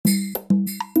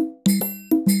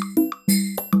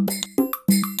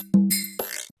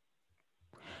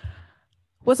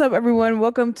What's up, everyone?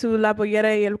 Welcome to La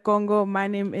Pollera y el Congo. My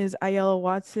name is Ayala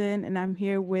Watson, and I'm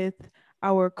here with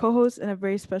our co-host and a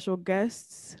very special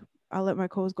guest. I'll let my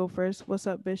co-host go first. What's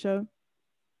up, Bishop?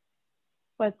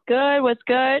 What's good? What's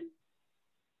good?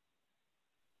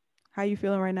 How you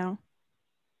feeling right now?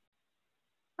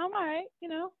 I'm all right.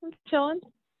 I'm chilling.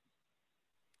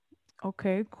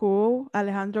 Okay, cool.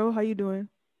 Alejandro, how you doing?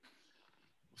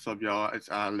 What's up, y'all? It's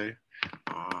Ali.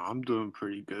 I'm doing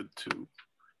pretty good too.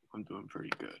 I'm doing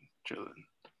pretty good, chilling.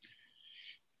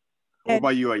 What And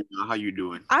about you? Aina? How you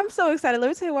doing? I'm so excited. Let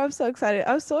me tell you why I'm so excited.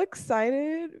 I'm so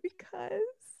excited because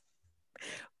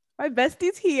my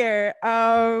bestie's here.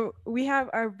 We have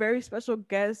our very special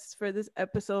guest for this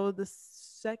episode,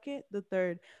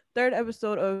 third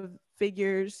episode of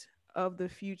Figures of the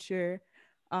Future,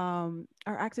 our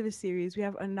activist series. We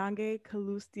have Inonge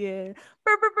Kaloustian,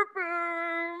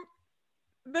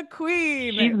 the She's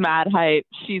queen. mad hype.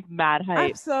 She's mad I'm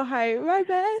hype. so hyped, my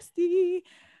bestie.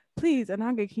 Please,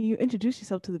 Inonge, can you introduce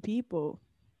yourself to the people?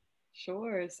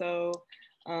 Sure.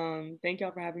 Thank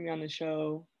y'all for having me on the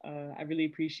show. I really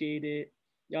appreciate it.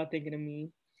 Y'all thinking of me.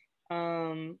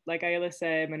 Like Ayala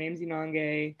said, my name's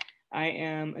Inonge. I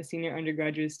am a senior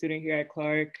undergraduate student here at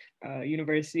Clark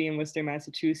University in Worcester,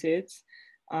 Massachusetts.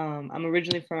 I'm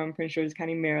originally from Prince George's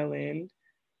County, Maryland.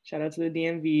 Shout out to the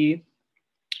DMV.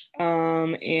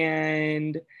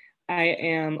 And I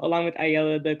am, along with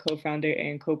Ayala, the co-founder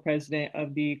and co-president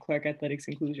of the Clark Athletics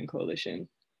Inclusion Coalition.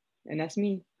 And that's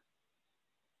me.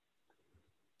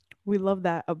 We love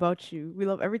that about you. We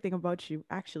love everything about you,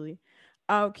 actually.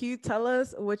 Can you tell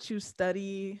us what you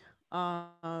study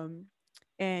and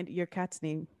your cat's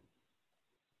name?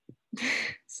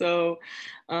 So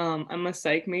I'm a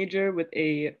psych major with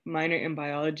a minor in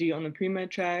biology on the pre-med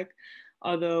track,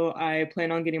 although I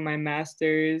plan on getting my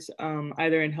master's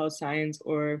either in health science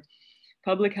or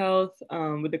public health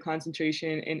with a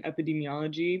concentration in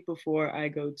epidemiology before I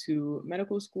go to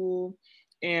medical school.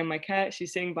 And my cat,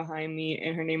 she's sitting behind me,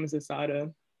 and her name is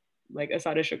Asada, like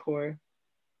Asada Shakur.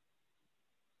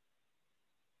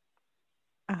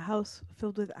 A house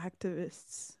filled with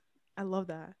activists. I love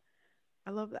that.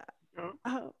 I love that. Yeah.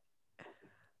 Oh, who wants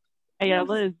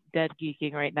Ayala to? is dead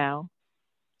geeking right now.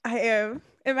 I am.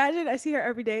 Imagine I see her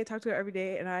every day, talk to her every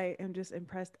day, and I am just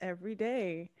impressed every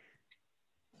day.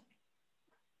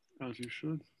 As you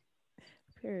should.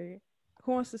 Period.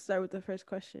 Who wants to start with the first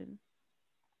question?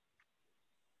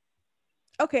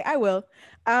 Okay, I will.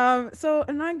 So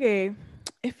Anange,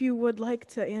 if you would like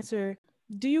to answer,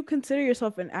 do you consider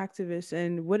yourself an activist,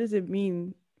 and what does it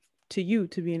mean to you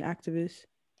to be an activist?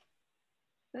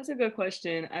 That's a good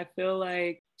question. I feel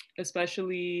like,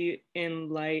 especially in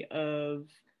light of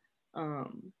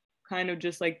um, kind of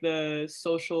just like the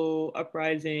social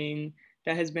uprising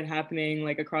that has been happening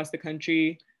like across the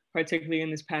country, particularly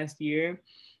in this past year,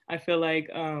 I feel like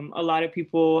a lot of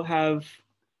people have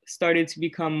started to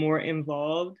become more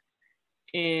involved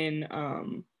in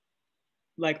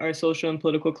like our social and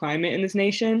political climate in this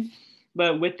nation.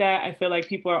 But with that, I feel like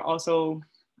people are also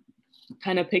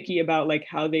kind of picky about like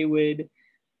how they would,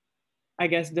 I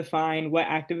guess, define what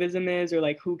activism is or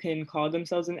like who can call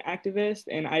themselves an activist.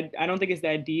 And I don't think it's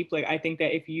that deep. Like, I think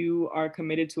that if you are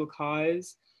committed to a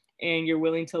cause and you're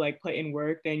willing to like put in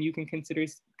work, then you can consider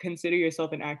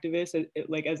yourself an activist,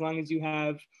 like as long as you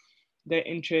have the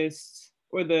interests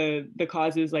or the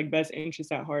cause's like best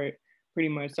interest at heart, pretty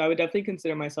much. So I would definitely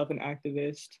consider myself an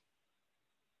activist.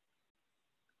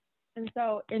 And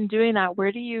so, in doing that,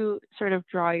 where do you sort of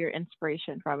draw your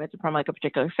inspiration from? Is it from like a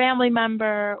particular family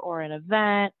member or an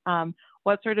event?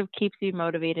 What sort of keeps you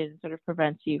motivated and sort of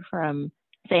prevents you from,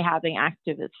 say, having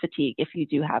activist fatigue if you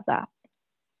do have that?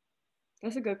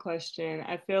 That's a good question.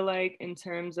 I feel like in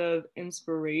terms of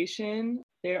inspiration,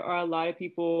 there are a lot of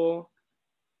people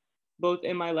both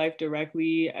in my life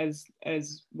directly as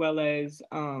well as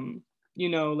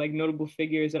like notable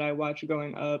figures that I watched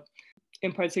growing up.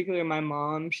 In particular, my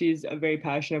mom, she's a very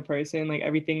passionate person. Like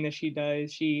everything that she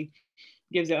does, she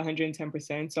gives it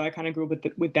 110%. So I kind of grew up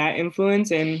with that influence,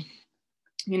 and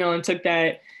took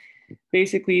that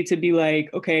basically to be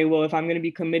like, okay, well, if I'm going to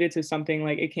be committed to something,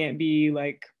 like it can't be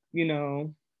like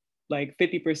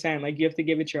 50%. Like you have to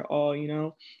give it your all.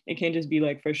 It can't just be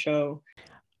like for show.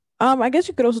 I guess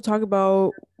you could also talk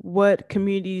about what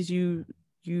communities you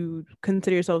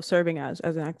consider yourself serving as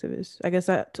an activist. I guess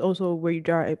that's also where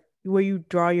you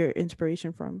draw your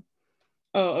inspiration from.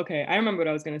 Oh, okay. I remember what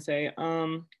I was going to say.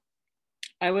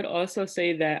 I would also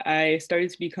say that I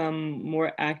started to become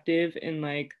more active in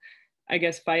like, I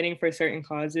guess, fighting for certain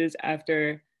causes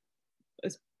after,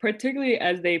 particularly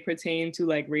as they pertain to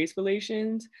like race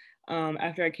relations.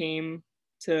 After I came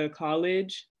to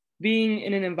college, being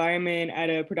in an environment at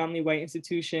a predominantly white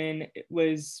institution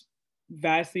was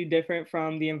vastly different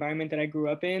from the environment that I grew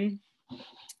up in.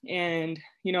 And,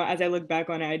 you know, as I look back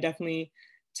on it, I definitely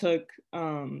took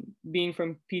being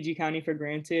from PG County for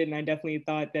granted. And I definitely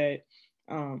thought that,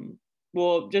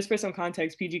 well, just for some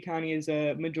context, PG County is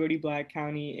a majority Black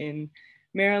county in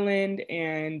Maryland.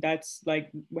 And that's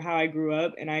like how I grew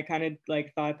up. And I kind of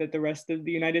like thought that the rest of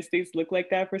the United States looked like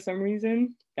that for some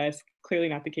reason. That's clearly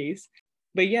not the case.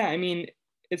 But yeah, I mean,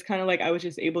 it's kind of like I was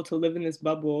just able to live in this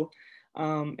bubble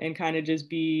and kind of just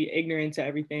be ignorant to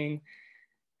everything.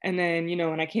 And then, you know,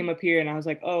 when I came up here and I was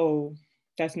like, oh,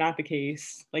 that's not the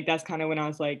case. Like, that's kind of when I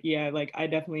was like, yeah, like, I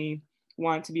definitely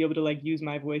want to be able to like use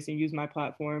my voice and use my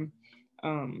platform,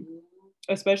 um,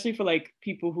 especially for like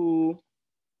people who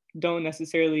don't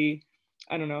necessarily,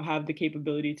 I don't know, have the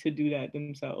capability to do that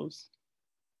themselves.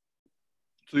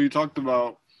 So you talked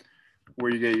about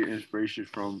where you get your inspiration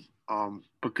from,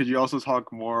 but could you also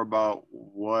talk more about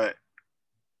what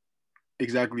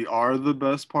exactly are the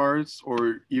best parts,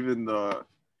 or even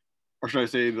or should I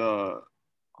say the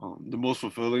most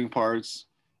fulfilling parts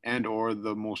and or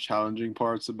the most challenging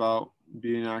parts about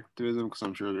being activism? Because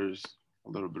I'm sure there's a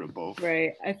little bit of both.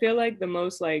 Right. I feel like the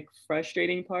most like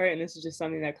frustrating part, and this is just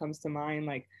something that comes to mind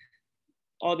like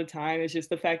all the time, is just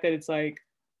the fact that it's like,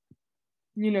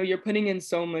 you know, you're putting in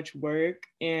so much work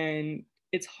and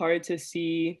it's hard to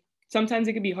see. Sometimes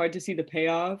it can be hard to see the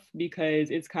payoff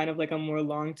because it's kind of like a more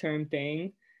long-term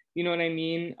thing. You know what I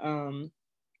mean?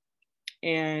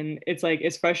 And it's like,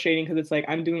 it's frustrating because it's like,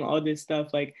 I'm doing all this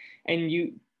stuff, like,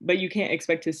 but you can't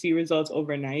expect to see results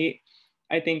overnight.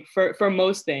 I think for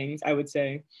most things, I would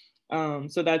say.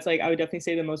 So that's like, I would definitely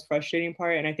say the most frustrating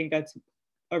part. And I think that's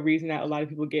a reason that a lot of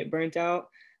people get burnt out.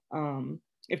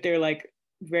 If they're like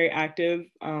very active,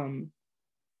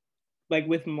 like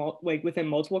like within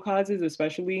multiple causes,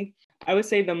 especially. I would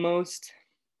say the most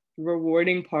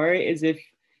rewarding part is if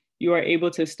you are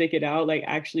able to stick it out, like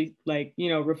actually like, you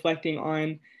know, reflecting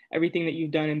on everything that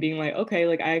you've done and being like, okay,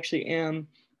 like I actually am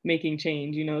making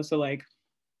change, you know? So like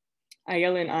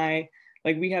Ayala and I,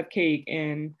 like we have cake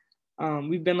and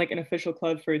we've been like an official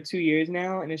club for 2 years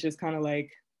now. And it's just kind of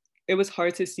like, it was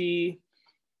hard to see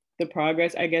the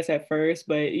progress, I guess, at first.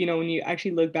 But, you know, when you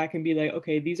actually look back and be like,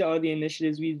 okay, these are all the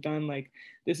initiatives we've done, like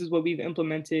this is what we've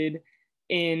implemented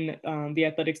in the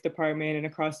athletics department and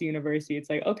across the university, it's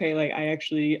like, okay, like I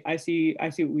see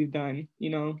what we've done, you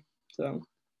know? So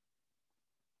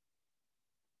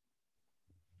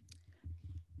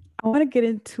I want to get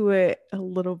into it a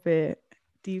little bit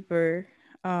deeper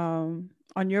on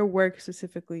your work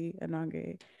specifically,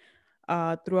 Inonge.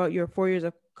 Throughout your 4 years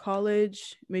of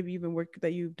college, maybe even work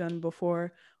that you've done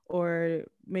before, or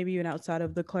maybe even outside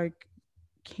of the Clark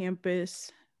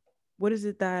campus. What is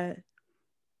it that,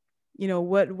 you know,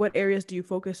 what areas do you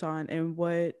focus on, and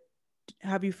what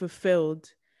have you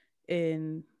fulfilled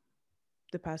in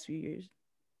the past few years,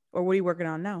 or what are you working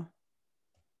on now?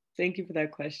 thank you for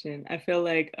that question. I feel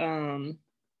like,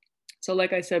 so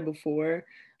like I said before,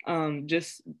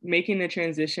 just making the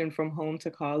transition from home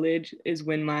to college is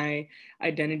when my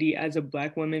identity as a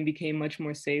Black woman became much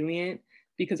more salient.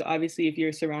 Because obviously, if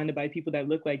you're surrounded by people that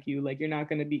look like you, like you're not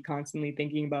going to be constantly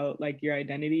thinking about like your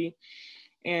identity.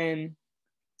 And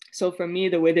so for me,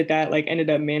 the way that that like ended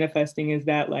up manifesting is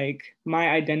that like my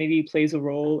identity plays a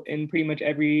role in pretty much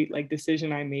every like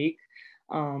decision I make.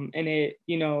 And it,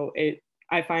 you know,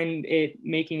 I find it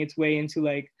making its way into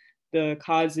like the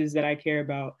causes that I care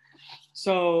about.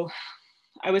 So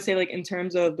I would say like in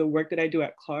terms of the work that I do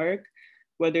at Clark,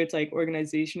 whether it's like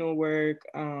organizational work,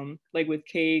 like with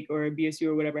Cake or BSU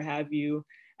or whatever have you,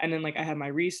 and then like I have my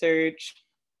research.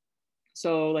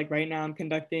 So like right now I'm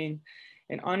conducting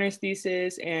an honors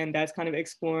thesis, and that's kind of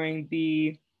exploring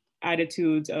the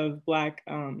attitudes of Black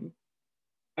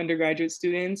undergraduate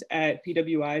students at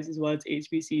PWIs as well as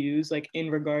HBCUs, like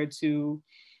in regard to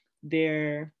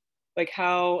their, like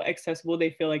how accessible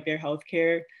they feel like their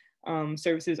healthcare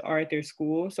services are at their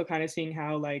school. So kind of seeing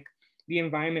how like the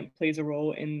environment plays a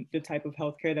role in the type of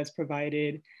healthcare that's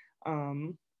provided.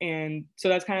 And so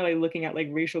that's kind of like looking at like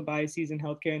racial biases in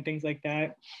healthcare and things like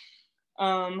that.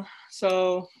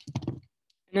 So,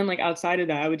 and then like outside of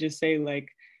that, I would just say like,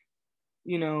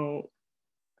 you know,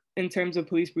 in terms of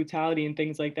police brutality and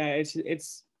things like that,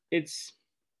 it's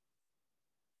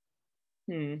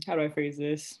how do I phrase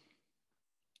this?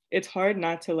 It's hard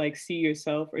not to like see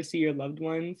yourself or see your loved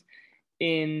ones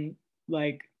in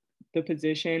like the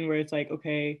position where it's like,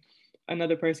 okay,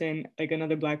 another person, like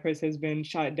another Black person has been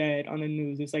shot dead on the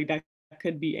news. It's like that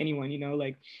could be anyone, you know,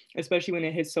 like especially when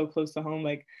it hits so close to home,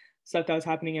 like stuff that was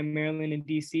happening in Maryland and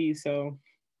DC. So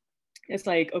it's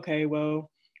like, okay,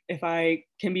 well, if I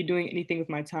can be doing anything with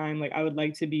my time, like I would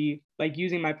like to be like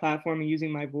using my platform and using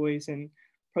my voice and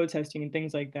protesting and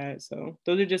things like that. So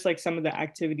those are just like some of the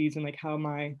activities and like how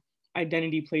my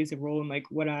identity plays a role in like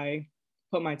what I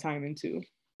put my time into.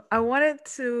 I wanted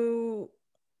to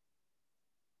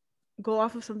go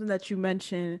off of something that you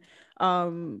mentioned,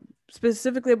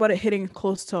 specifically about it hitting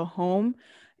close to home.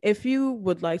 If you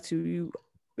would like to,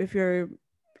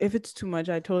 if it's too much,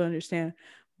 I totally understand.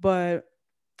 But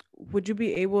would you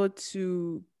be able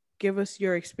to give us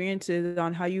your experiences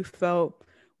on how you felt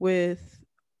with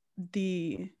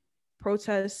the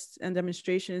protests and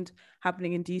demonstrations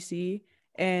happening in DC,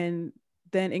 and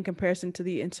then in comparison to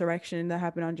the insurrection that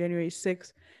happened on January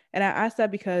 6th? And I asked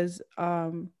that because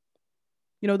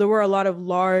there were a lot of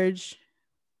large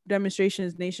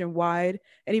demonstrations nationwide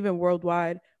and even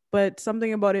worldwide, but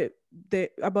something about it,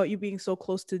 about you being so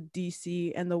close to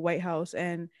DC and the White House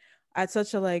and at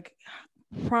such a like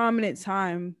prominent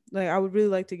time, like I would really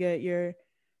like to get your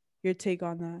take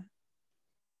on that.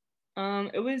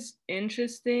 It was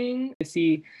interesting to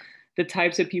see the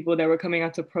types of people that were coming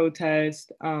out to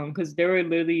protest, because there were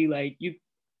literally like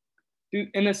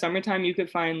in the summertime you could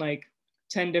find like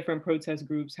 10 different protest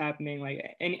groups happening like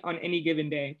on any given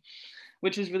day,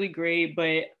 which is really great.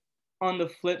 But on the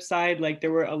flip side, like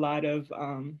there were a lot of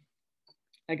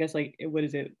I guess like what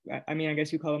is it? I mean, I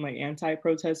guess you call them like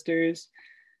anti-protesters,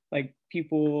 like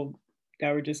people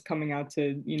that were just coming out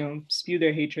to, spew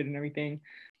their hatred and everything.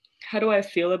 How do I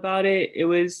feel about it? It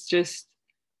was just,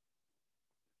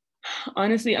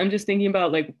 honestly, I'm just thinking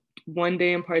about like one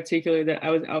day in particular that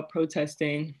I was out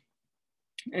protesting,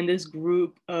 and this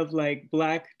group of like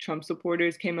Black Trump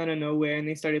supporters came out of nowhere and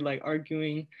they started like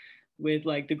arguing with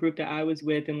like the group that I was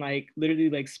with and like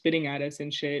literally like spitting at us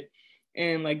and shit.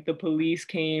 And like the police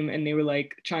came and they were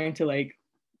like trying to like,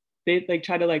 they like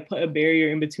try to like put a barrier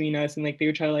in between us, and like they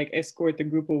were trying to like escort the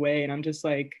group away. And I'm just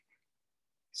like,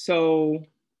 so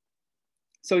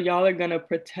y'all are gonna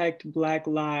protect Black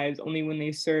lives only when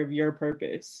they serve your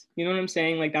purpose. You know what I'm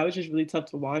saying? Like that was just really tough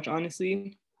to watch,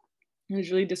 honestly. It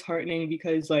was really disheartening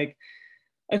because like,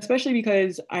 especially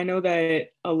because I know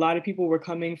that a lot of people were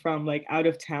coming from like out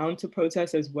of town to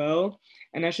protest as well.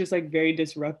 And that's just like very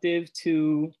disruptive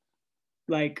to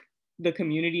like the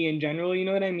community in general, you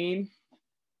know what I mean?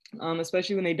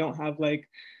 Especially when they don't have like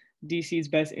DC's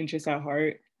best interests at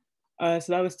heart. So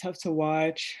that was tough to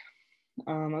watch.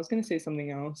 I was gonna say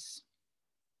something else.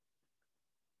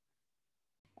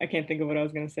 I can't think of what I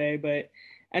was gonna say, but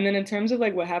and then in terms of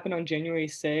like what happened on January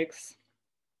 6th,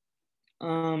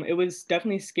 it was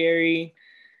definitely scary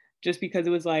just because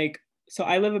it was like, so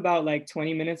I live about like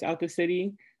 20 minutes out the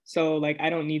city. So like I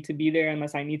don't need to be there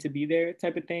unless I need to be there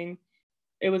type of thing.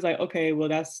 It was like, okay, well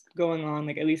that's going on.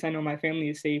 Like at least I know my family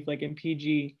is safe, like in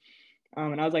PG.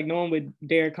 And I was like, no one would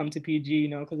dare come to PG,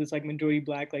 because it's like majority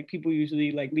Black. Like people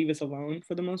usually like leave us alone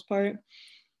for the most part.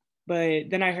 But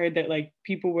then I heard that like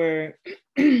people were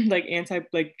like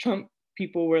like Trump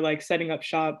people were like setting up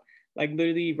shop like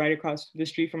literally right across the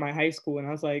street from my high school. And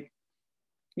I was like,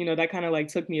 that kind of like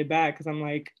took me aback because I'm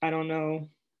like, I don't know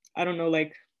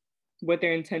like what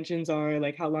their intentions are,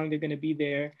 like how long they're gonna be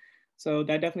there. So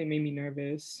that definitely made me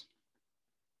nervous.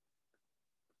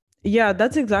 Yeah,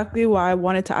 that's exactly why I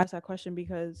wanted to ask that question,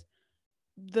 because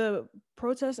the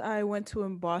protest I went to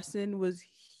in Boston was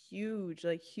huge,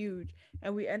 like huge.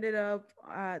 And we ended up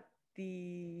at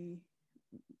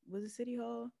was it City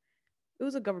Hall? It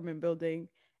was a government building.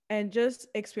 And just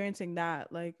experiencing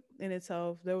that, like in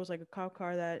itself, there was like a cop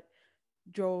car that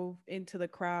drove into the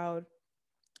crowd,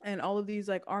 and all of these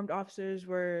like armed officers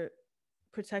were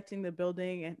protecting the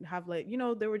building and have like,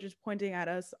 they were just pointing at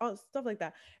us, all stuff like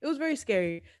that. It was very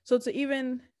scary. So to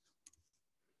even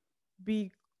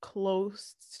be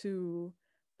close to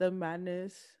the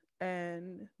madness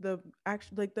and the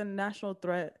actual like the national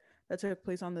threat that took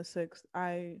place on the 6th,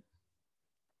 I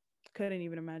couldn't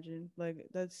even imagine. Like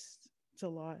it's a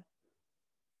lot.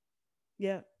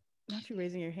 Yeah. Not you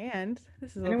raising your hand.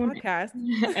 This is a podcast.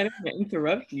 I didn't want to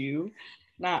interrupt you.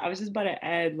 Nah, I was just about to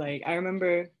add, like, I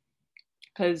remember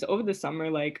because over the summer,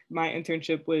 like my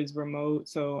internship was remote,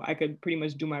 so I could pretty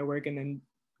much do my work and then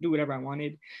do whatever I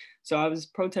wanted. So I was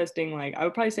protesting, like, I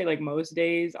would probably say like most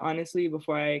days, honestly,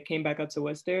 before I came back up to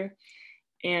Worcester.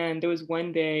 And there was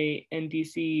one day in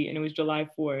DC and it was July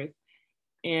 4th.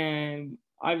 And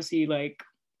obviously, like,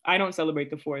 I don't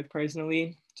celebrate the 4th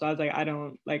personally. So I was like, I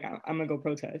don't, like, I'm gonna go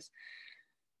protest.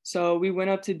 So we went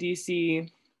up to DC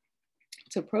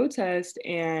to protest,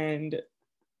 and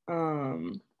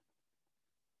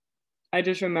I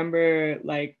just remember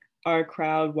like our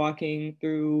crowd walking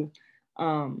through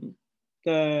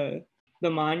the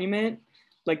monument,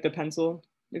 like the pencil,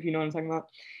 if you know what I'm talking about.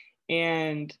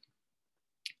 And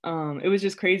it was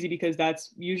just crazy because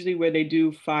that's usually where they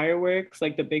do fireworks,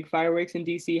 like the big fireworks in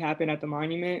DC happen at the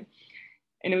monument.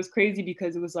 And it was crazy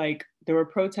because it was like there were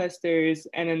protesters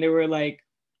and then there were like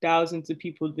thousands of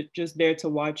people just there to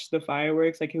watch the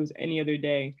fireworks like it was any other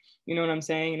day. You know what I'm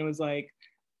saying? And it was like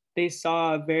they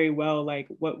saw very well like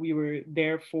what we were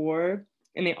there for,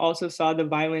 and they also saw the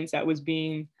violence that was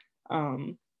being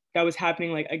that was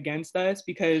happening like against us,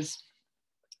 because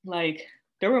like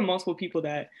there were multiple people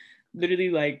that literally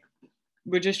like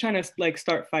were just trying to like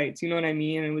start fights, you know what I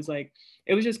mean? And it was like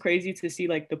it was just crazy to see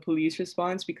like the police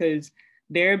response, because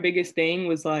their biggest thing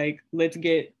was like, let's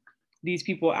get these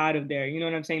people out of there, you know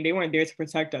what I'm saying? They weren't there to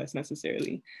protect us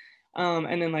necessarily.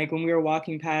 And then like when we were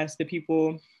walking past the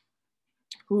people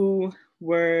who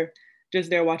were just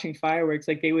there watching fireworks,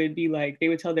 like they would be like, they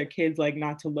would tell their kids like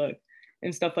not to look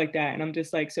and stuff like that. And I'm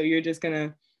just like, so you're just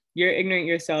gonna, you're ignorant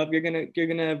yourself, you're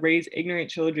gonna raise ignorant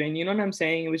children, you know what I'm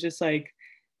saying? It was just like,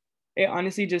 it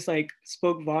honestly just like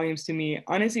spoke volumes to me.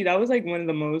 Honestly, that was like one of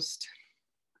the most,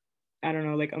 I don't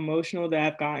know, like emotional that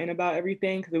I've gotten about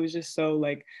everything, because it was just so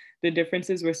like the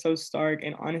differences were so stark.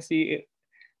 And honestly, it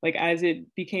like as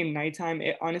it became nighttime,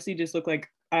 it honestly just looked like,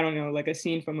 I don't know, like a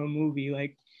scene from a movie.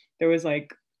 Like there was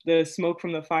like the smoke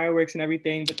from the fireworks and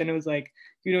everything, but then it was like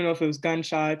you don't know if it was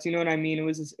gunshots, you know what I mean? It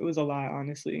was a lot,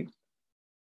 honestly.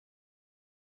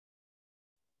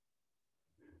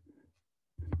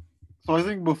 So I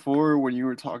think before when you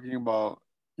were talking about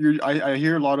I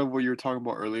hear a lot of what you were talking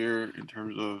about earlier in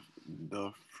terms of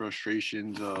the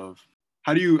frustrations of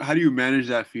how do you manage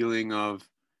that feeling of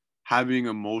having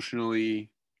emotionally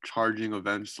charging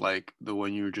events like the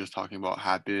one you were just talking about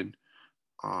happen,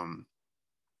 um,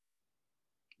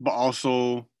 but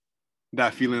also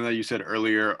that feeling that you said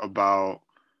earlier about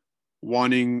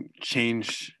wanting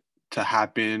change to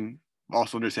happen,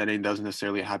 also understanding it doesn't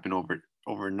necessarily happen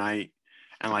overnight,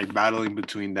 and like battling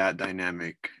between that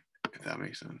dynamic, if that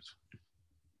makes sense.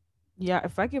 Yeah,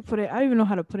 if I could put it, I don't even know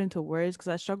how to put it into words because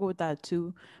I struggle with that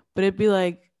too. But it'd be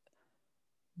like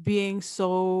being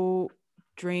so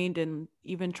drained and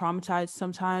even traumatized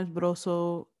sometimes, but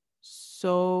also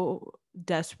so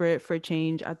desperate for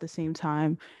change at the same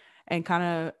time, and kind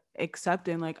of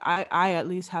accepting like I at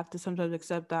least have to sometimes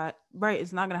accept that, right,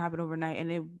 it's not gonna happen overnight,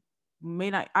 and it may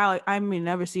not, I may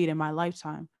never see it in my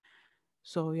lifetime.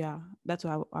 So yeah, that's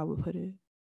how I would put it.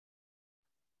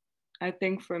 I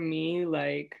think for me,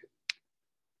 like,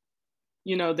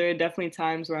 you know, there are definitely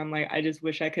times where I'm like, I just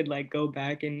wish I could like go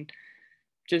back and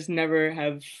just never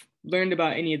have learned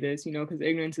about any of this, you know, because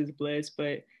ignorance is bliss.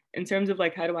 But in terms of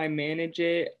like how do I manage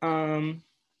it, I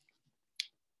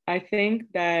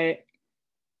think that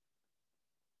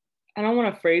I don't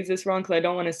want to phrase this wrong, because I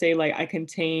don't want to say like I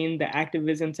contain the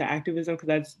activism to activism, because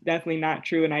that's definitely not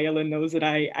true. And Ayala knows that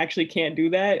I actually can't do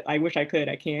that. I wish I could,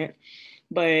 I can't.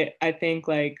 But I think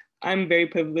like I'm very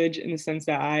privileged in the sense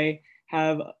that I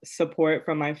have support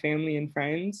from my family and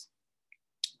friends.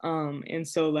 And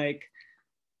so like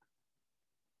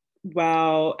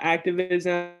while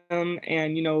activism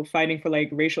and, you know, fighting for like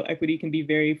racial equity can be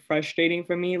very frustrating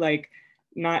for me, like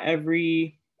not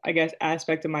every, I guess,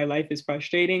 aspect of my life is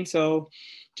frustrating. So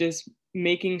just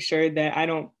making sure that I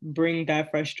don't bring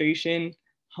that frustration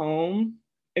home,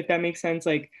 if that makes sense,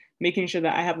 like making sure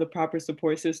that I have the proper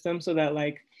support system so that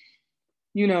like,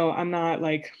 you know, I'm not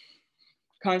like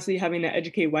constantly having to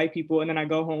educate white people and then I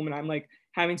go home and I'm like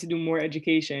having to do more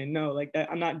education. No, like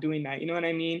that, I'm not doing that. You know what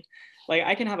I mean? Like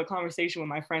I can have a conversation with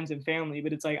my friends and family,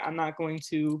 but it's like I'm not going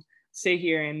to sit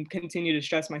here and continue to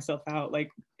stress myself out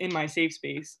like in my safe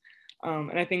space.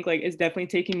 And I think like it's definitely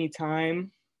taking me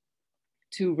time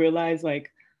to realize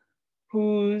like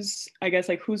whose, I guess,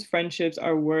 like whose friendships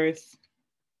are worth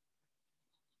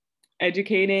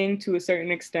educating to a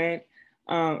certain extent,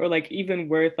 or like even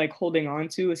worth like holding on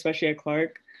to, especially at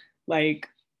Clark, like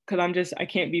because I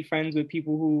can't be friends with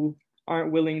people who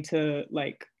aren't willing to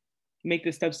like make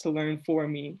the steps to learn for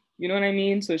me, you know what I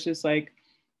mean? So it's just like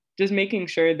just making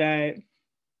sure that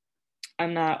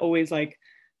I'm not always like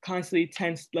constantly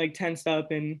tensed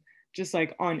up and just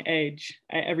like on edge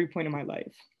at every point in my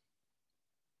life.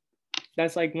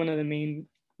 That's like one of the main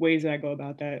ways that I go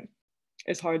about that.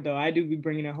 It's hard though, I do be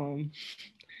bringing it home,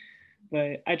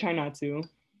 but I try not to.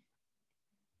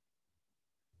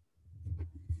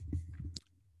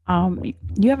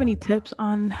 You have any tips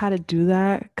on how to do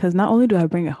that? Because not only do I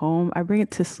bring it home, I bring it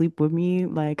to sleep with me.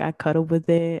 Like I cuddle with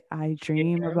it, I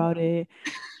dream Yeah. about it.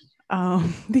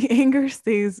 The anger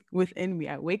stays within me.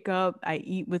 I wake up, I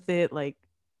eat with it. Like,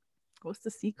 what's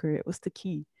the secret? What's the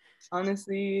key?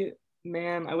 Honestly,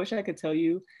 man, I wish I could tell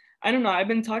you. I don't know. I've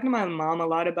been talking to my mom a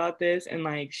lot about this, and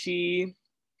like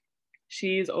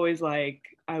she's always like,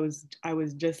 I was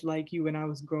just like you when I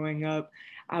was growing up.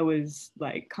 I was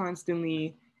like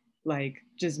constantly like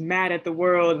just mad at the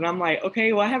world. And I'm like,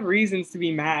 okay, well, I have reasons to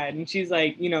be mad. And she's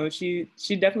like, you know, she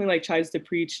definitely like tries to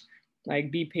preach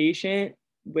like be patient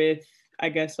with, I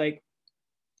guess, like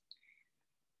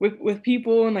with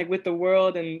people and like with the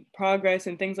world and progress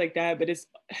and things like that. But it's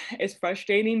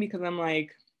frustrating because I'm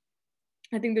like,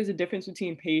 I think there's a difference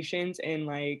between patience and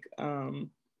like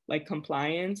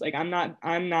compliance. Like I'm not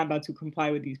about to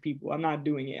comply with these people. I'm not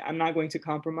doing it. I'm not going to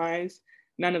compromise.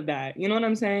 None of that. You know what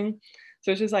I'm saying?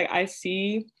 So it's just like I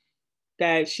see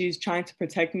that she's trying to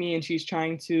protect me and she's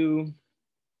trying to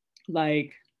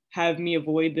like have me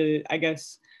avoid the, I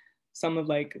guess, some of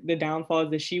like the downfalls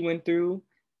that she went through,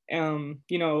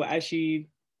 you know, as she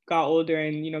got older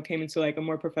and, you know, came into like a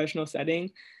more professional setting.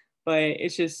 But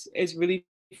it's really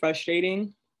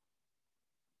frustrating.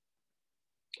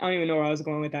 I don't even know where I was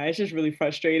going with that. It's just really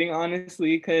frustrating,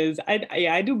 honestly, because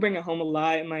I do bring it home a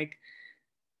lot. And like,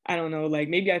 I don't know, like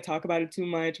maybe I talk about it too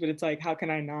much, but it's like, how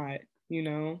can I not, you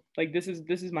know, like this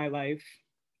is my life.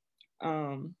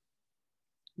 Um,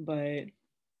 but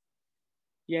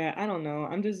yeah, I don't know.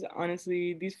 I'm just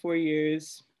honestly, these 4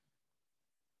 years,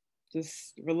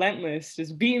 just relentless,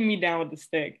 just beating me down with the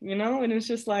stick, you know? And it's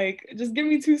just like, just give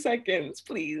me 2 seconds,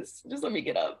 please. Just let me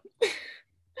get up.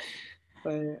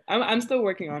 But I'm still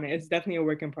working on it. It's definitely a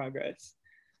work in progress.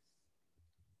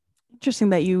 Interesting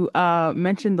that you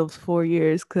mentioned those 4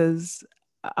 years, because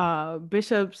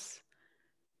Bishop's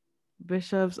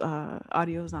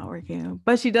audio is not working,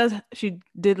 but she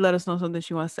did let us know something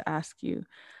she wants to ask you.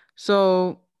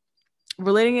 So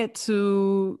relating it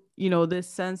to, you know, this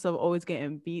sense of always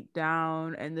getting beat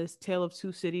down and this tale of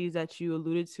two cities that you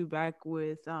alluded to back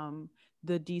with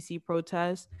the DC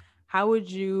protest, how would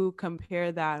you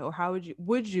compare that, or how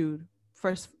would you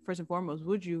first and foremost,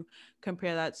 would you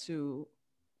compare that to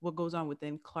what goes on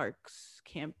within Clark's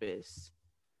campus?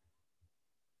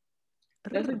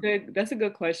 That's a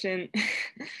good question.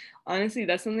 Honestly,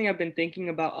 that's something I've been thinking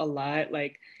about a lot.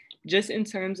 Like just in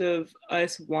terms of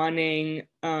us wanting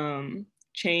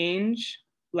change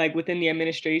like within the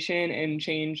administration and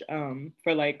change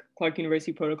for like Clark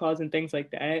University protocols and things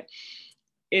like that.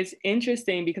 It's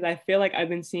interesting because I feel like I've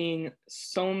been seeing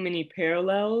so many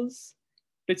parallels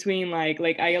between like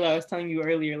Ayala, I was telling you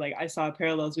earlier, like I saw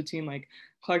parallels between like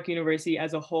Clark University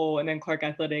as a whole and then Clark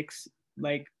Athletics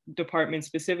like department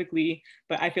specifically.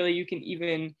 But I feel like you can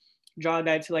even draw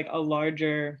that to like a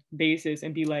larger basis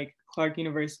and be like Clark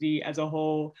University as a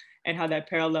whole and how that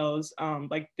parallels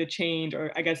like the change,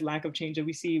 or I guess lack of change, that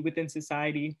we see within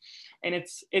society. And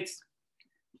it's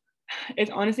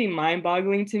honestly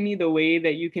mind-boggling to me the way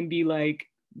that you can be like,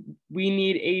 we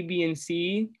need A, B, and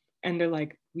C, and they're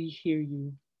like, we hear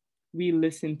you, we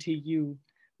listen to you,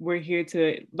 we're here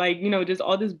to, like, you know, just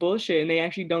all this bullshit, and they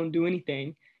actually don't do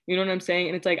anything. You know what I'm saying?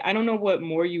 And it's like, I don't know what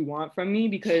more you want from me,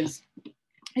 because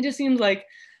it just seems like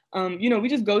you know, we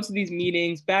just go to these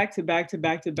meetings back to back to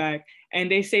back to back,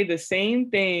 and they say the same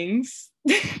things.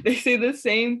 They say the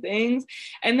same things,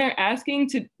 and they're asking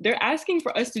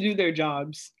for us to do their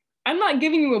jobs. I'm not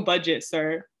giving you a budget,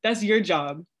 sir. That's your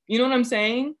job. You know what I'm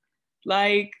saying?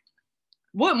 Like,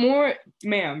 what more,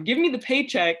 ma'am? Give me the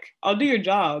paycheck. I'll do your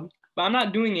job, but I'm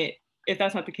not doing it if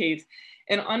that's not the case.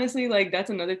 And honestly, like, that's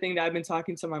another thing that I've been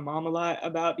talking to my mom a lot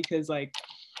about, because like,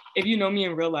 if you know me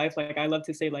in real life, like I love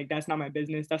to say like, that's not my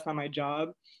business, that's not my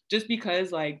job, just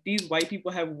because like these white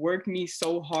people have worked me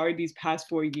so hard these past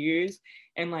 4 years,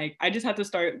 and like I just have to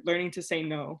start learning to say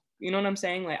no. You know what I'm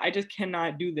saying? Like I just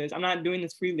cannot do this. I'm not doing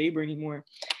this free labor anymore.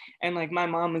 And like my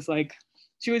mom is like,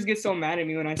 she always gets so mad at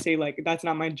me when I say like that's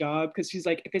not my job, because she's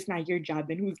like, if it's not your job,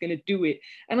 then who's gonna do it?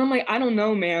 And I'm like, I don't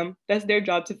know, ma'am. That's their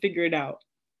job to figure it out.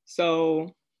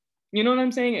 So you know what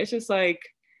I'm saying? It's just like,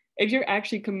 if you're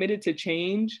actually committed to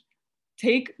change,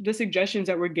 take the suggestions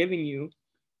that we're giving you.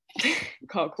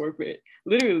 Call corporate.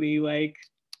 Literally, like,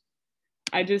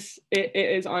 it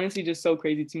is honestly just so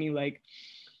crazy to me. Like,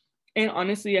 and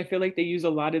honestly, I feel like they use a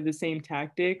lot of the same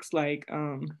tactics. Like,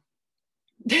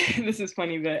 this is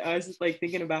funny, but I was just like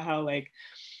thinking about how like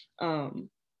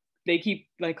they keep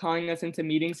like calling us into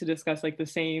meetings to discuss like the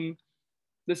same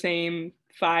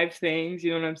 5 things.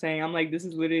 You know what I'm saying? I'm like, this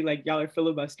is literally like, y'all are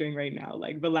filibustering right now.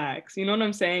 Like, relax. You know what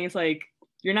I'm saying? It's like,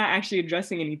 you're not actually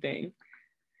addressing anything.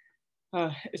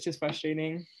 It's just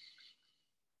frustrating.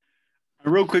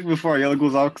 Real quick before Ayala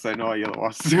goes out, because I know Ayala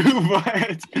wants to,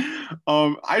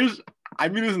 but I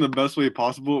mean this in the best way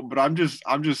possible, but I'm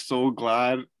just so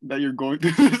glad that you're going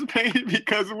through this pain,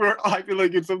 because I feel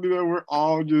like it's something that we're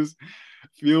all just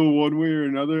feel one way or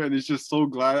another, and it's just so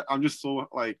glad. I'm just so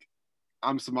like,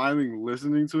 I'm smiling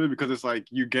listening to it, because it's like,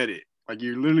 you get it. Like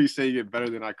you're literally saying it better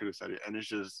than I could have said it, and it's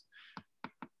just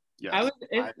yes,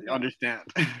 I understand.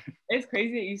 It's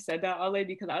crazy that you said that, Ale,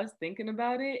 because I was thinking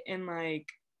about it, and like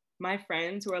my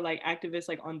friends who are like activists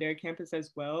like on their campus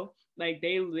as well, like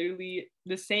they literally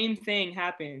the same thing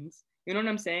happens. You know what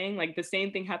I'm saying? Like the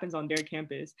same thing happens on their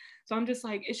campus. So I'm just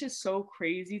like, it's just so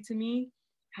crazy to me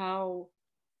how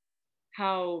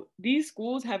these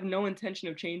schools have no intention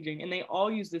of changing, and they all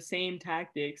use the same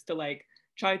tactics to like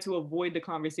try to avoid the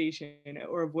conversation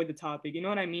or avoid the topic. You know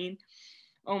what I mean?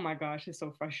 Oh my gosh, it's so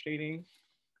frustrating.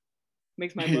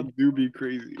 Makes my blood It do be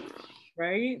crazy, bro.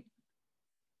 right?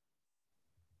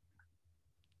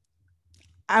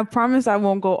 I promise I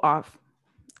won't go off.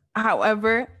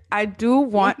 However, I do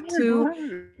want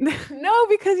to no,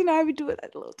 because I would do it a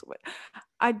little too much.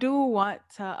 I do want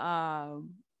to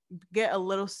get a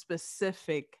little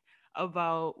specific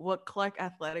about what Clark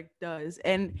Athletic does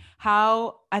and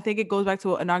how I think it goes back to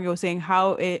what Inonge was saying,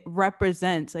 how it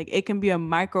represents, like it can be a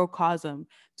microcosm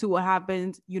to what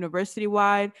happens university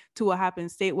wide, to what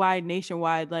happens statewide,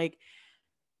 nationwide. Like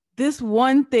this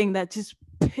one thing that just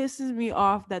pisses me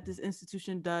off that this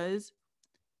institution does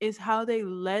is how they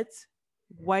let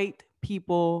white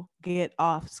people get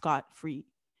off scot-free.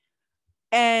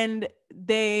 And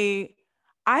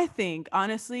I think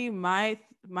honestly, my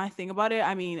thing about it,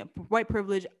 I mean, white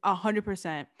privilege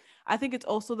 100%. I think it's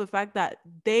also the fact that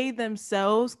they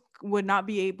themselves would not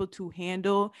be able to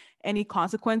handle any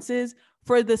consequences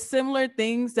for the similar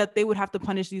things that they would have to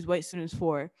punish these white students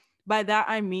for. By that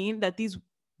I mean that these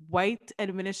white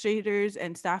administrators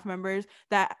and staff members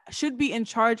that should be in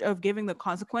charge of giving the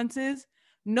consequences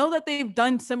know that they've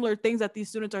done similar things that these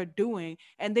students are doing,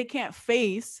 and they can't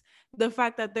face the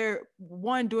fact that they're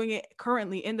one doing it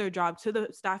currently in their job to the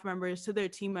staff members, to their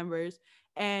team members,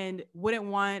 and wouldn't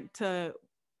want to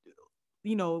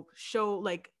show,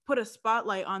 like, put a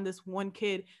spotlight on this one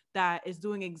kid that is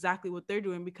doing exactly what they're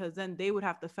doing, because then they would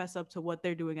have to fess up to what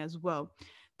they're doing as well.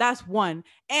 That's one.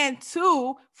 And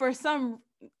two, for some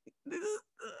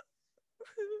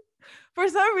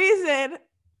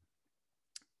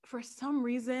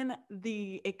reason,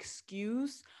 the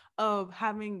excuse of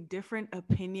having different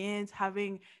opinions,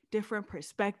 having different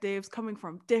perspectives, coming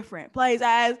from different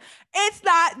places, it's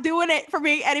not doing it for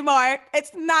me anymore.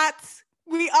 It's not.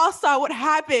 We all saw what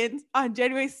happened on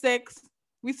January 6th.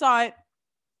 We saw it.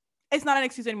 It's not an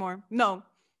excuse anymore. No,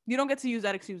 you don't get to use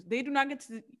that excuse. They do not get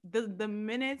to, the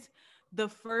minute the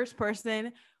first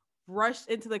person rushed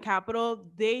into the Capitol,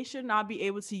 they should not be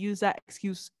able to use that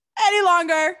excuse any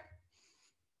longer.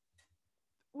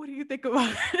 What do you think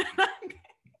about it?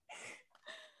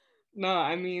 No,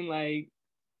 I mean, like,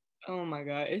 oh my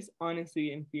God, it's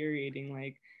honestly infuriating.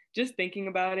 Like, just thinking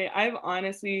about it, I've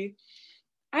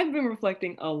been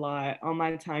reflecting a lot on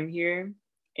my time here,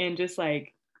 and just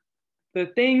like the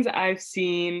things I've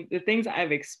seen, the things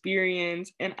I've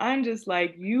experienced. And I'm just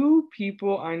like, you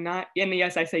people are not, and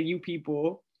yes, I say you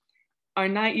people are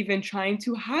not even trying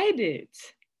to hide it.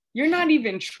 You're not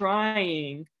even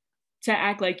trying to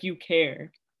act like you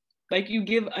care. Like you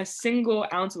give a single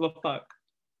ounce of a fuck.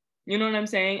 You know what I'm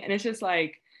saying? And it's just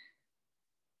like,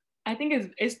 I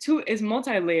think it's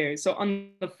multi-layered. So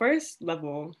on the first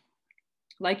level,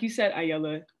 like you said,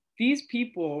 Ayala, these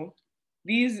people,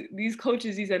 these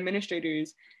coaches, these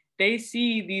administrators, they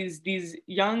see these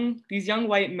young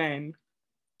white men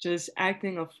just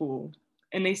acting a fool,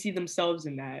 and they see themselves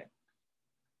in that.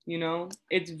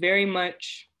 It's very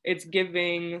much, it's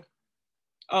giving,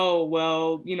 oh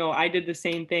well, I did the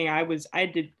same thing. I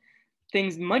did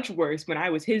things much worse when I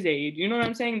was his age. You know what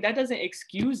I'm saying? That doesn't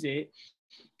excuse it.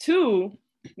 Two,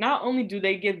 not only do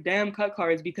they give them cut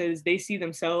cards because they see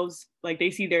themselves, like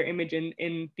they see their image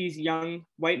in these young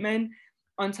white men.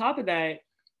 On top of that,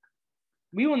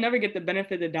 we will never get the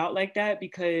benefit of the doubt like that,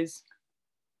 because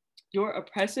your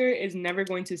oppressor is never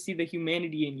going to see the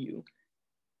humanity in you.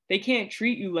 They can't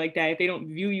treat you like that if they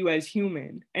don't view you as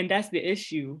human. And that's the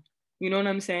issue. You know what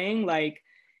I'm saying? Like,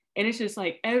 and it's just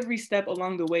like every step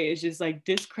along the way is just like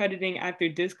discrediting after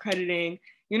discrediting.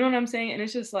 You know what I'm saying? And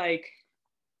it's just like,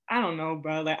 I don't know,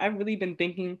 bro. Like, I've really been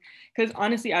thinking, because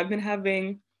honestly, I've been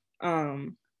having I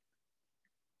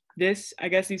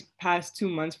guess these past 2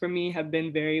 months for me have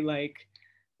been very like,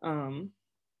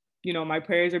 my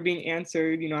prayers are being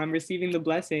answered. I'm receiving the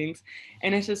blessings.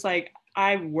 And it's just like,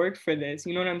 I've worked for this,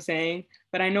 you know what I'm saying?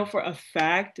 But I know for a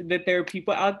fact that there are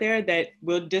people out there that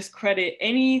will discredit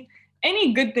any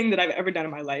good thing that I've ever done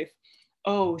in my life.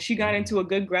 Oh, she got into a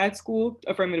good grad school,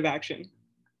 affirmative action.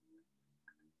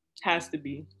 Has to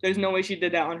be. There's no way she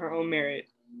did that on her own merit.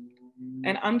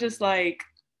 And I'm just like,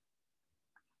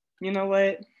 you know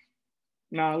what?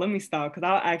 Nah, let me stop because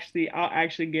I'll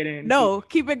actually get into No,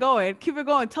 keep it going. Keep it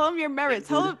going. Tell them your merit.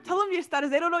 Tell them your status.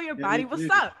 They don't know your body. What's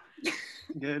up?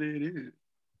 Get it.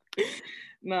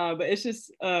 Nah, but it's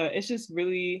just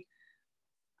really,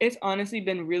 it's honestly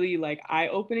been really like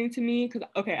eye-opening to me because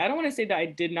okay, I don't want to say that I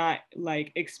did not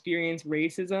like experience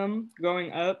racism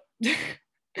growing up.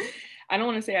 I don't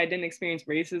want to say I didn't experience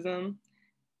racism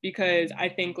because I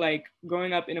think like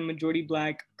growing up in a majority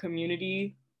Black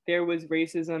community, there was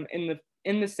racism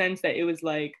in the sense that it was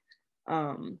like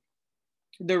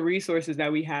the resources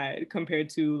that we had compared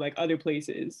to like other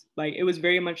places. Like it was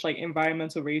very much like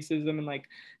environmental racism and like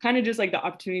kind of just like the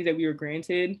opportunities that we were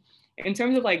granted. In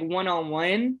terms of like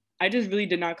one-on-one, I just really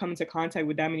did not come into contact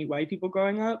with that many white people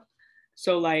growing up.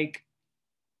 So like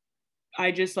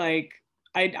I just like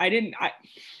I did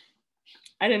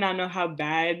not know how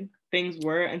bad things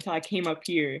were until I came up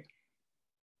here.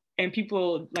 And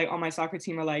people like on my soccer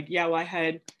team are like, yeah, well,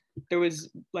 there was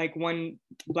like one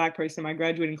Black person in my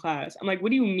graduating class. I'm like, what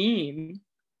do you mean?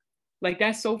 Like,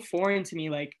 that's so foreign to me.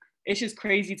 Like, it's just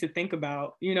crazy to think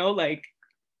about, you know, like,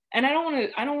 and I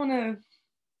don't want to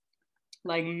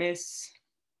like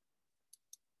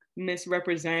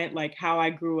misrepresent like how I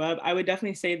grew up. I would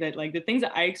definitely say that like the things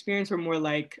that I experienced were more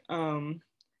like within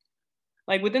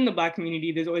the Black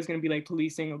community, there's always going to be like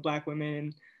policing of Black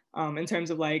women in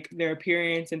terms of like their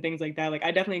appearance and things like that. Like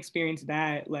I definitely experienced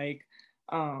that. Like,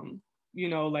 you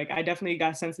know, like I definitely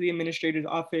got sent to the administrator's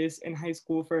office in high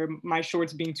school for my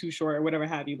shorts being too short or whatever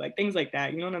have you, like things like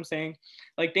that. You know what I'm saying?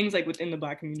 Like things like within the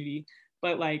Black community.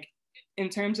 But like in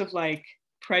terms of like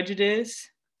prejudice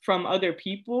from other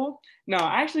people, no,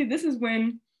 actually, this is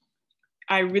when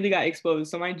I really got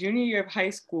exposed. So my junior year of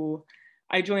high school,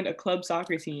 I joined a club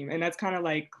soccer team, and that's kind of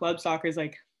like club soccer is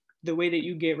like the way that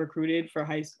you get recruited for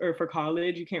for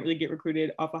college. You can't really get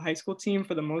recruited off a high school team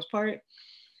for the most part.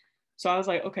 So I was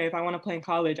like, okay, if I want to play in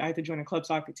college, I have to join a club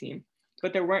soccer team.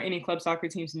 But there weren't any club soccer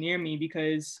teams near me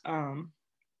because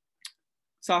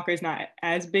soccer is not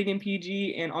as big in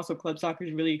PG, and also club soccer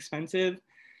is really expensive.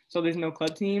 So there's no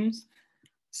club teams.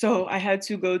 So I had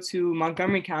to go to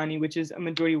Montgomery County, which is a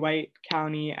majority white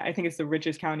county. I think it's the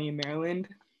richest county in Maryland,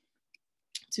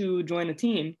 to join a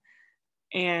team.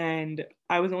 And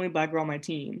I was the only Black girl on my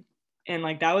team. And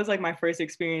like that was like my first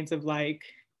experience of like,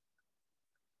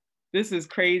 this is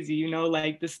crazy, you know,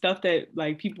 like the stuff that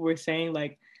like people were saying,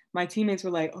 like my teammates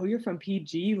were like, oh, you're from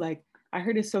PG? Like, I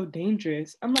heard it's so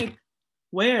dangerous. I'm like,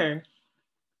 where?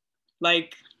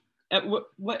 Like, at what?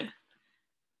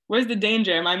 Where's the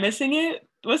danger? Am I missing it?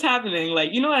 What's happening?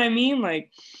 Like, you know what I mean?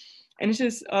 Like, and it's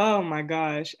just, oh my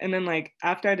gosh. And then like,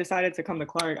 after I decided to come to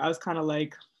Clark, I was kind of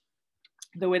like,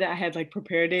 the way that I had like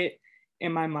prepared it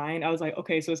in my mind, I was like,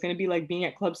 okay, so it's going to be like being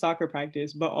at club soccer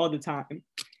practice, but all the time.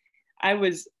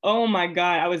 Oh my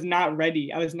God, I was not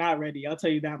ready. I'll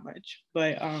tell you that much.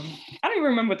 But I don't even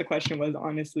remember what the question was,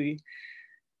 honestly.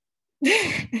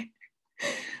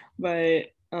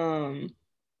 But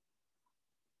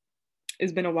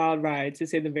it's been a wild ride, to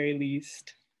say the very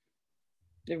least.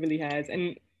 It really has.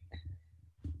 And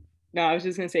no, I was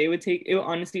just gonna say it would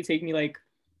honestly take me like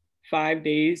 5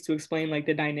 days to explain like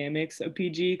the dynamics of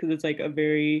PG, because it's like a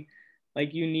very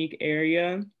like unique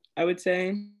area, I would say,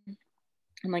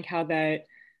 and like how that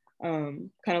kind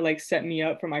of like set me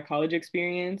up for my college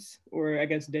experience, or I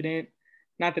guess didn't.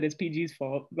 Not that it's PG's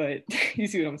fault, but you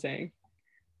see what I'm saying.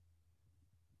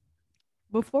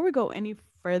 Before we go any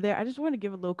further, I just want to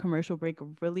give a little commercial break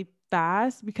really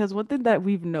fast, because one thing that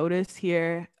we've noticed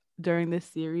here during this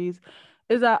series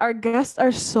is that our guests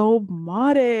are so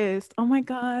modest. Oh my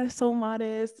God, so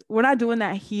modest. We're not doing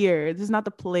that here. This is not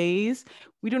the place.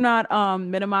 We do not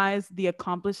minimize the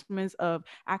accomplishments of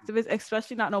activists,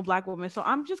 especially not no Black women. So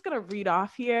I'm just gonna read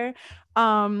off here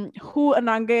who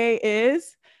Inonge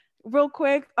is real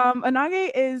quick.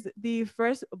 Inonge is the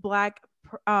first Black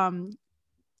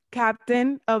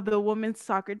captain of the women's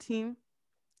soccer team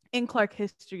in Clark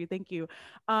history. Thank you.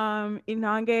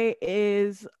 Inonge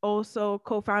is also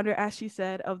co-founder, as she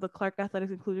said, of the Clark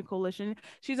Athletics Inclusion Coalition.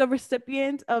 She's a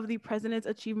recipient of the President's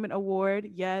Achievement Award.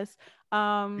 Yes.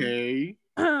 Okay.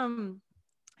 Do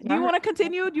you want to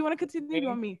continue? Do you want to continue? Do you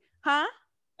want me? Huh?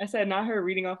 I said not her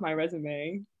reading off my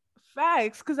resume.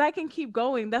 Facts, because I can keep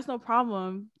going. That's no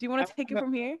problem. Do you want to take it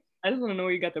from here? I just want to know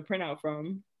where you got the printout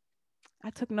from. I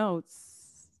took notes.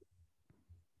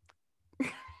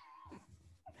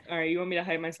 All right, you want me to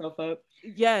hype myself up?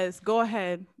 Yes, go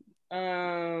ahead.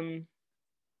 Like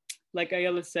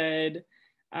Ayala said,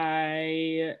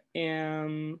 I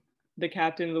am the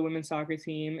captain of the women's soccer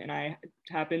team, and I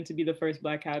happen to be the first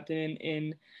Black captain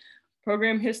in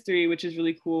program history, which is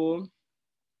really cool.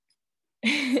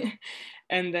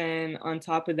 And then on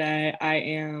top of that, I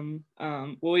am,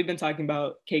 well, we've been talking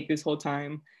about cake this whole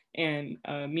time, and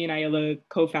me and Ayala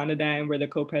co-founded that, and we're the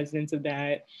co-presidents of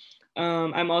that.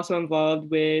 I'm also involved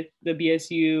with the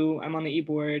BSU. I'm on the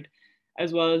e-board,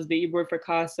 as well as the e-board for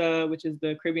CASA, which is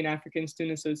the Caribbean African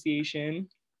Student Association.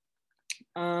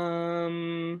 I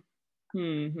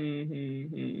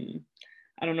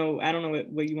don't know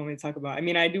what you want me to talk about. I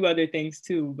mean, I do other things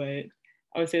too, but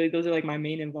I would say like those are like my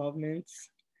main involvements.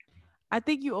 I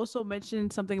think you also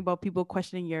mentioned something about people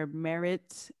questioning your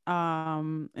merit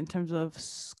in terms of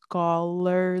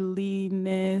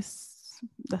scholarliness.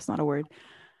 That's not a word.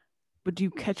 But do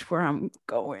you catch where I'm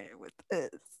going with this?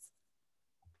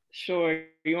 Sure.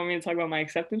 You want me to talk about my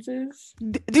acceptances?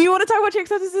 Do you want to talk about your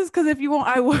acceptances? Because if you won't,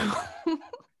 I will.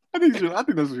 I think that's what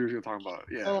you're going to talk about.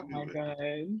 Yeah. Oh my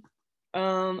God.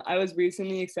 I was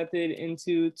recently accepted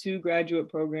into 2 graduate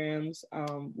programs.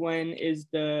 One is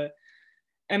the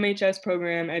MHS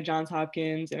program at Johns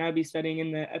Hopkins, and I'll be studying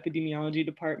in the epidemiology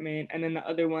department. And then the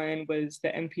other one was the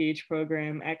MPH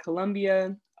program at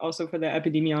Columbia, also for the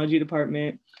epidemiology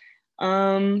department.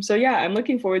 So yeah, I'm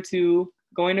looking forward to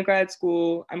going to grad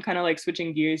school. I'm kind of like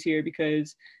switching gears here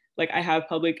because like I have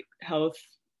public health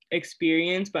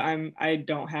experience, but I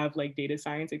don't have like data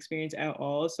science experience at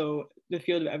all. So the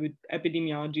field of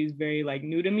epidemiology is very like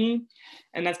new to me.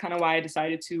 And that's kind of why I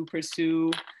decided to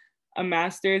pursue a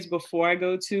master's before I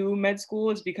go to med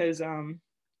school, is because I'm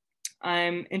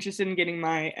interested in getting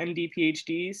my MD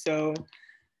PhD. So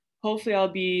hopefully I'll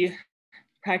be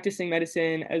practicing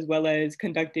medicine as well as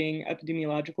conducting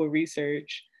epidemiological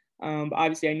research. But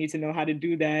obviously I need to know how to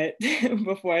do that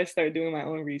before I start doing my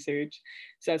own research.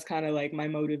 So that's kind of like my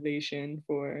motivation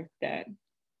for that.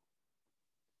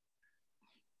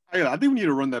 I think we need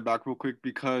to run that back real quick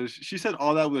because she said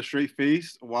all that with a straight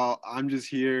face while I'm just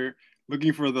here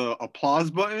looking for the applause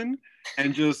button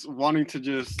and just wanting to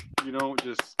just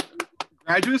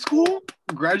graduate school.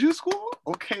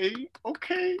 Okay.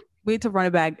 We need to run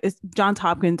it back. It's Johns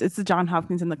Hopkins. It's the Johns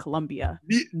Hopkins and the Columbia.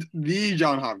 The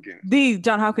John Hopkins. The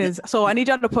John Hopkins. So I need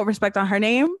y'all to put respect on her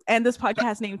name and this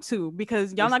podcast name too,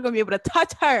 because y'all not gonna be able to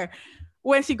touch her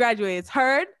when she graduates.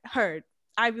 Heard.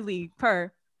 Ivy League.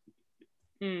 Per.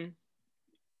 I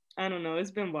don't know.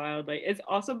 It's been wild. Like it's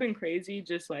also been crazy.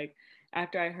 Just like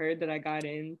after I heard that I got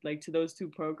in like to those 2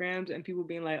 programs, and people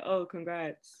being like, "Oh,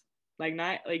 congrats!" Like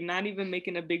not even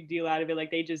making a big deal out of it.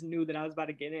 Like they just knew that I was about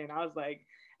to get in. I was like,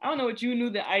 I don't know what you knew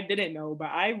that I didn't know, but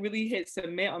I really hit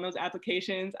submit on those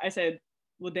applications. I said,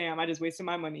 well, damn, I just wasted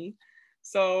my money.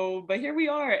 So, but here we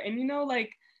are. And,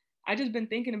 like, I just been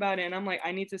thinking about it, and I'm like,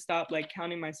 I need to stop like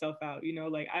counting myself out.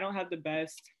 Like I don't have the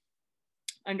best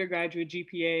undergraduate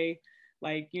GPA.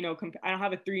 Like, I don't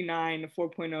have a 3.9, a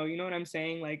 4.0, you know what I'm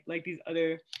saying? Like these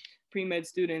other pre-med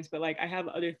students, but like I have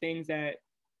other things that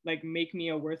like make me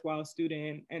a worthwhile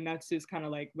student. And that's just kind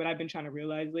of like what I've been trying to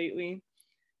realize lately.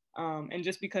 And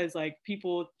just because like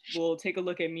people will take a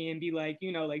look at me and be like,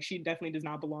 like she definitely does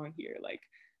not belong here, like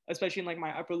especially in like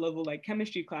my upper level like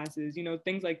chemistry classes,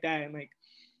 things like that. And like,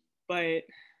 but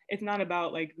it's not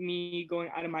about like me going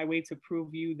out of my way to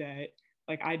prove you that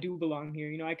like I do belong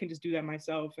here. I can just do that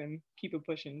myself and keep it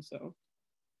pushing.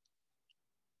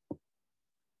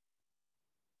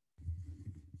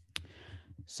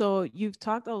 So you've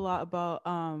talked a lot about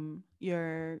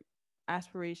your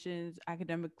aspirations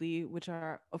academically, which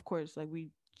are of course like we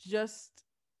just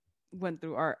went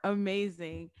through, are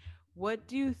amazing. What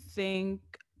do you think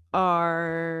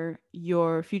are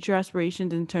your future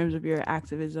aspirations in terms of your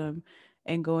activism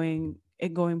and going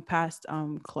past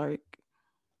Clark?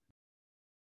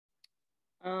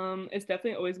 It's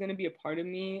definitely always going to be a part of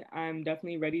me. I'm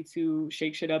definitely ready to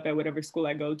shake shit up at whatever school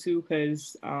I go to,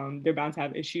 because they're bound to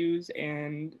have issues,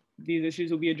 and these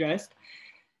issues will be addressed.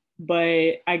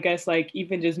 But I guess like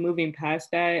even just moving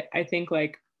past that, I think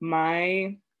like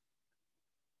my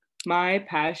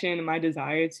passion, my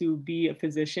desire to be a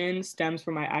physician stems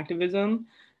from my activism,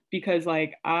 because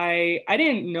like I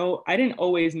didn't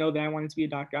always know that I wanted to be a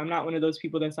doctor. I'm not one of those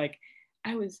people that's like,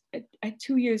 I was at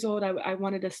 2 years old, I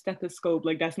wanted a stethoscope.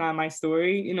 Like that's not my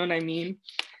story, you know what I mean?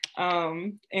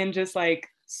 And just like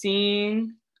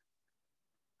seeing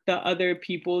the other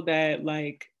people that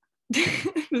like,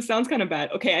 this sounds kind of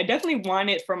bad. Okay, I definitely want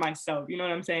it for myself, you know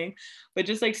what I'm saying? But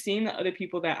just like seeing the other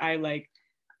people that I like,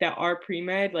 that are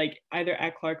pre-med, like either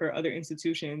at Clark or other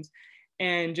institutions,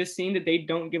 and just seeing that they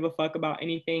don't give a fuck about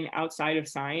anything outside of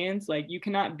science. Like you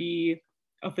cannot be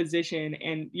a physician,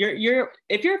 and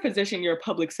if you're a physician, you're a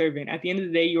public servant. At the end of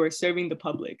the day, you are serving the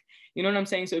public. You know what I'm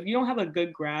saying? So if you don't have a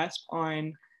good grasp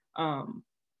on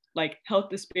like health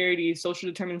disparities, social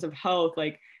determinants of health,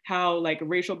 like how like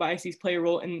racial biases play a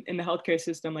role in the healthcare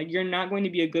system, like you're not going to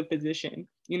be a good physician.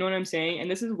 You know what I'm saying? And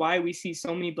this is why we see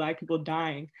so many Black people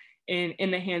dying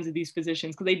in the hands of these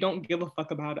physicians, because they don't give a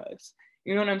fuck about us.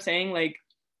 You know what I'm saying? Like,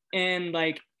 and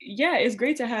like, yeah, it's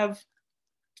great to have,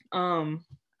 what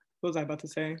was I about to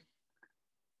say?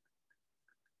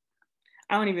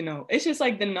 I don't even know. It's just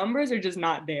like the numbers are just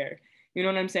not there. You know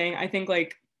what I'm saying? I think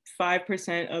like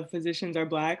 5% of physicians are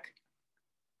Black.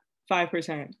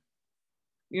 5%.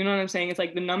 You know what I'm saying? It's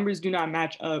like the numbers do not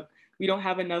match up. We don't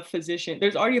have enough physicians.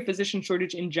 There's already a physician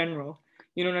shortage in general.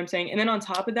 You know what I'm saying? And then on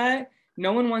top of that,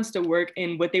 no one wants to work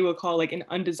in what they would call like an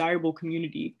undesirable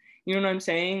community. You know what I'm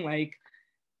saying? Like,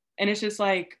 and it's just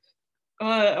like,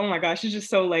 oh my gosh, it's just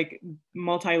so like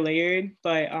multi-layered.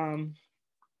 But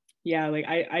yeah, like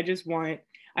I just want,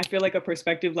 I feel like a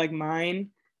perspective like mine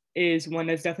is one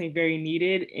that's definitely very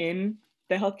needed in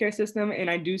the healthcare system. And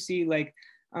I do see like,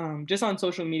 just on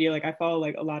social media, like I follow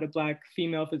like a lot of Black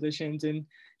female physicians, and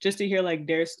just to hear like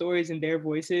their stories and their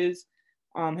voices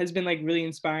has been like really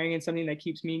inspiring and something that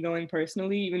keeps me going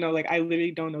personally, even though like I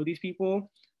literally don't know these people,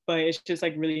 but it's just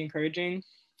like really encouraging.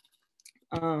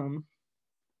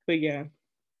 But yeah,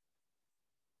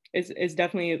 it's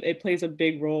definitely, it plays a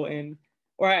big role in,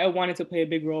 or I wanted to play a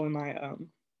big role in my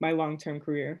my long-term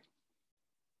career.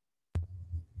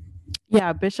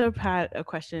 Yeah, Bishop had a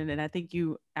question, and I think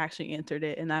you actually answered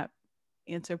it, and that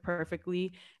answer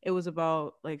perfectly. It was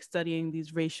about like studying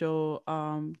these racial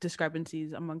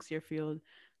discrepancies amongst your field.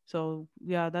 So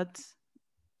yeah, that's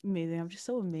amazing. I'm just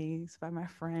so amazed by my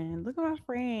friend. Look at my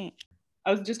friend.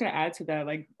 I was just gonna add to that,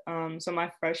 like, so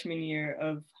my freshman year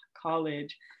of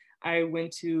college, I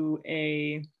went to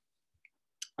a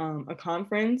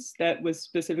conference that was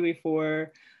specifically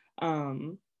for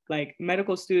like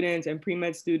medical students and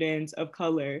pre-med students of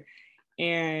color.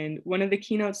 And one of the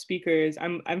keynote speakers,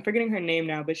 I'm forgetting her name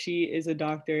now, but she is a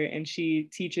doctor and she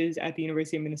teaches at the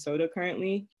University of Minnesota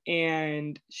currently.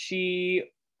 And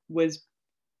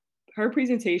her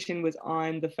presentation was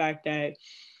on the fact that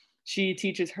she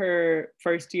teaches her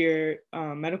first year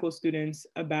medical students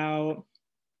about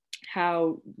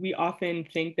how we often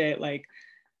think that like,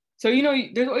 so, you know,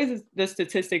 there's always the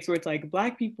statistics where it's like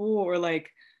Black people or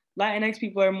like Latinx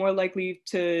people are more likely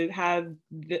to have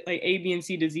like A, B, and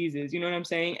C diseases. You know what I'm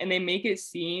saying? And they make it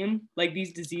seem like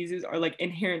these diseases are like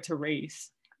inherent to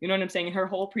race. You know what I'm saying? And her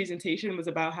whole presentation was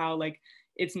about how like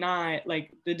it's not,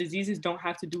 like the diseases don't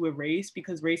have to do with race,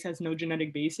 because race has no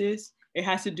genetic basis. It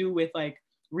has to do with like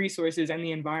resources and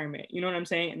the environment. You know what I'm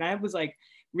saying? And that was like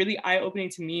really eye-opening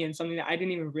to me, and something that I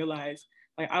didn't even realize.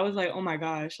 Like I was like, oh my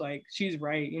gosh, like she's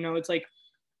right. You know, it's like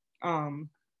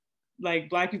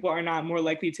Black people are not more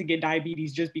likely to get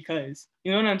diabetes just because.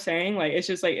 You know what I'm saying? Like it's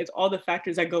just like, it's all the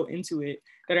factors that go into it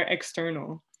that are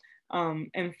external.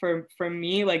 And for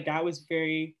me, like that was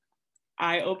very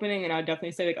eye-opening, and I would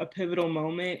definitely say like a pivotal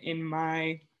moment in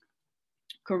my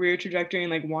career trajectory,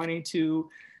 and like wanting to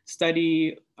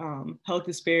study health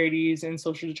disparities and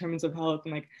social determinants of health.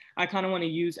 And like I kind of want to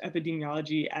use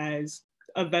epidemiology as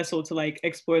a vessel to like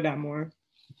explore that more.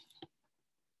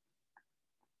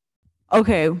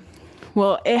 Okay,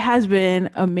 well, it has been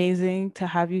amazing to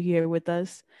have you here with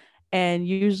us. And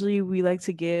usually we like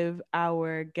to give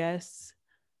our guests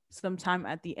some time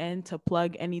at the end to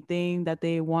plug anything that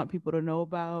they want people to know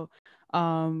about,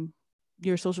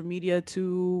 your social media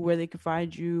too, where they can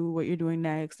find you, what you're doing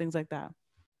next, things like that.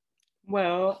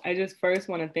 Well, I just first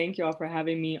want to thank y'all for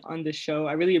having me on the show.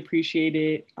 I really appreciate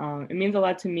it. It means a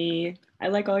lot to me. I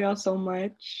like all y'all so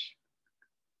much.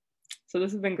 So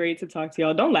this has been great to talk to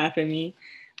y'all. Don't laugh at me.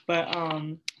 But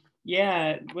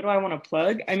yeah, what do I want to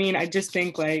plug? I mean, I just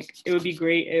think like it would be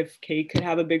great if Cake could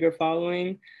have a bigger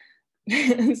following.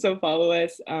 So follow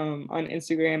us on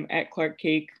Instagram at Clark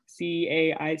Cake,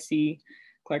 CAIC,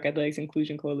 Clark Athletics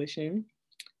Inclusion Coalition.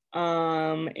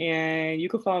 And you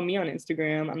can follow me on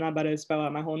Instagram. I'm not about to spell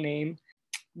out my whole name.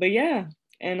 But yeah,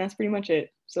 and that's pretty much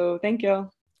it. So thank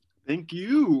y'all. Thank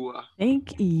you.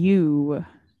 Thank you.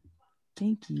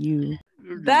 Thank you.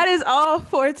 That is all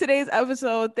for today's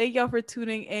episode. Thank y'all for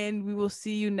tuning in. We will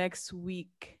see you next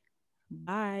week.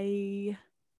 Bye.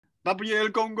 Gabriel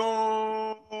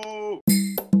Congo.